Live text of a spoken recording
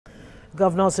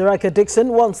Governor Siraka Dickson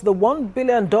wants the $1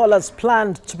 billion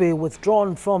planned to be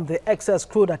withdrawn from the excess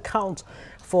crude account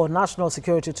for national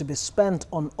security to be spent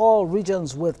on all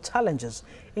regions with challenges,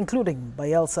 including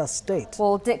Bayelsa State.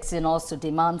 Well, Dickson also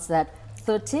demands that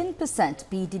 13%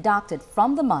 be deducted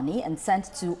from the money and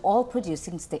sent to all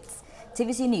producing states.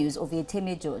 TVC News'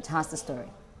 Ovieteme George has the story.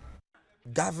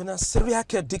 Governor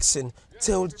Siraka Dickson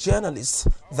told journalists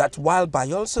that while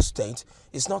Bayelsa State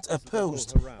is not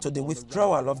opposed to the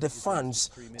withdrawal of the funds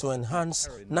to enhance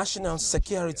national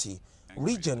security,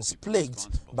 regions plagued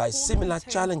by similar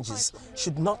challenges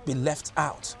should not be left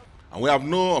out. And we have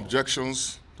no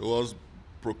objections towards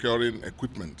procuring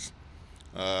equipment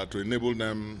to enable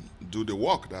them do the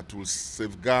work that will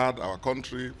safeguard our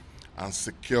country and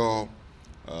secure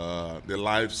the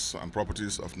lives and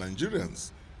properties of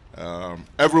Nigerians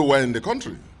everywhere in the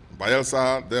country.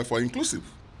 Bayelsa, therefore, inclusive.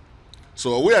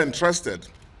 So we are interested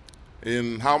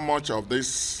in how much of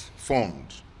this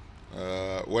fund,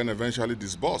 when eventually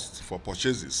disbursed for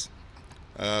purchases,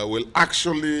 will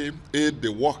actually aid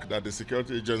the work that the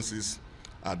security agencies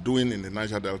are doing in the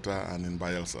Niger Delta and in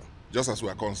Bayelsa, just as we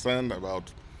are concerned about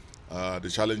the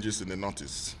challenges in the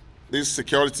Northeast. This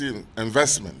security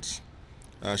investment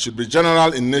should be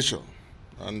general in nature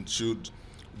and should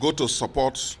go to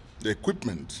support the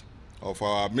equipment of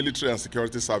our military and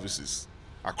security services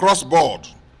across board,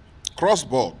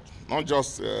 not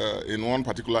just in one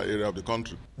particular area of the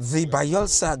country. The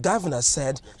Bayelsa governor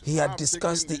said he had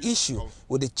discussed the issue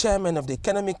with the chairman of the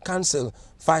Economic Council,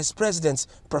 Vice President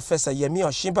Professor Yemi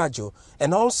Osinbajo,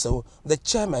 and also the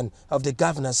chairman of the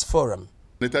Governors Forum.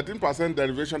 The 13%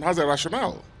 derivation has a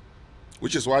rationale,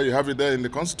 which is why you have it there in the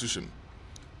Constitution.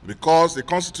 Because the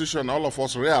Constitution, all of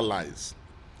us realize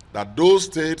that those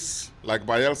states like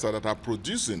Bayelsa that are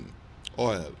producing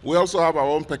oil, we also have our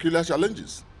own peculiar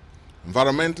challenges,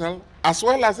 environmental as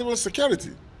well as even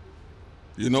security.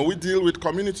 You know, we deal with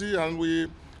community and we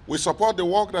support the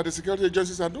work that the security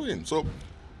agencies are doing. So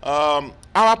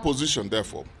our position,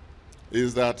 therefore,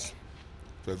 is that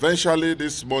eventually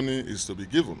this money is to be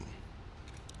given.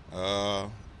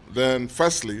 Then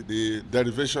firstly, the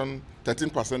derivation,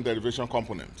 13% derivation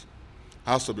component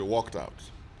has to be worked out.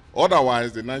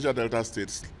 Otherwise, the Niger Delta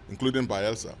states, including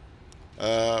Bayelsa,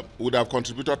 would have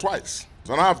contributed twice.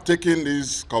 So now I've taken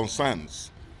these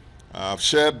concerns, I've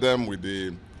shared them with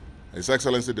His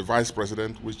Excellency the Vice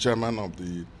President, who is Chairman of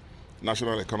the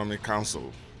National Economic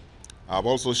Council. I've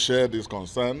also shared these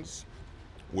concerns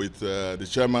with the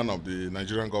Chairman of the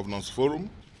Nigerian Governors Forum.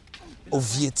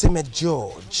 Ovieteme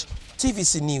George,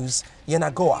 TVC News,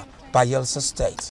 Yenagoa, Bayelsa State.